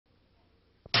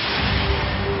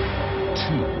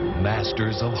Two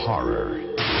masters of horror.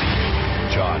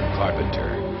 John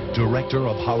Carpenter, director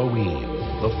of Halloween,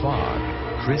 The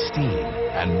Fog, Christine,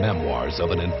 and Memoirs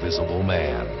of an Invisible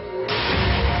Man.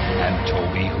 And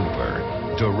Tobe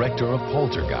Hooper, director of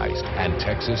Poltergeist and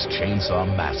Texas Chainsaw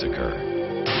Massacre.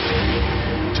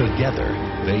 Together,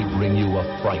 they bring you a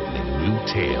frightening new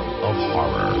tale of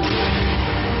horror.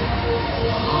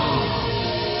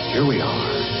 Here we are.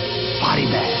 Body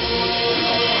bag.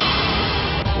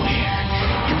 Where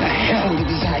in the hell did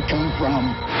this hat come from?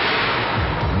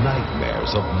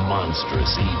 Nightmares of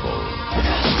monstrous evil.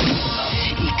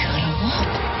 He cut him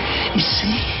up. You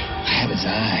see? I have his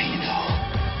eye, you know.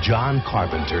 John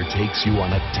Carpenter takes you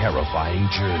on a terrifying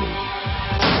journey.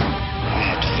 I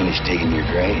have to finish digging your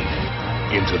grave.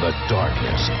 Into the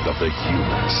darkness of the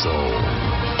human soul.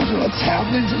 What's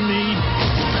happening to me?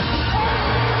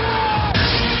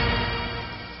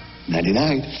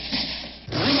 Nighty-night.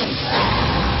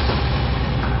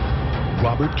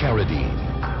 Robert Carradine,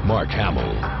 Mark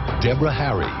Hamill, Deborah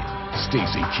Harry,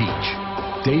 Stacy Keach,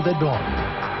 David Dalton,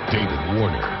 David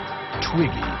Warner,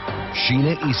 Twiggy,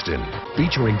 Sheena Easton,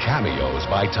 featuring cameos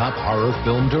by top horror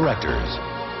film directors.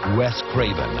 Wes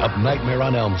Craven of Nightmare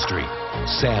on Elm Street,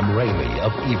 Sam Raimi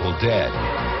of Evil Dead,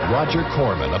 Roger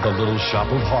Corman of The Little Shop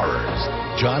of Horrors,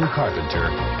 John Carpenter,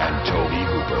 and Tobe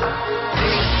Hooper.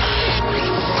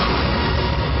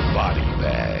 Body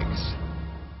Bag.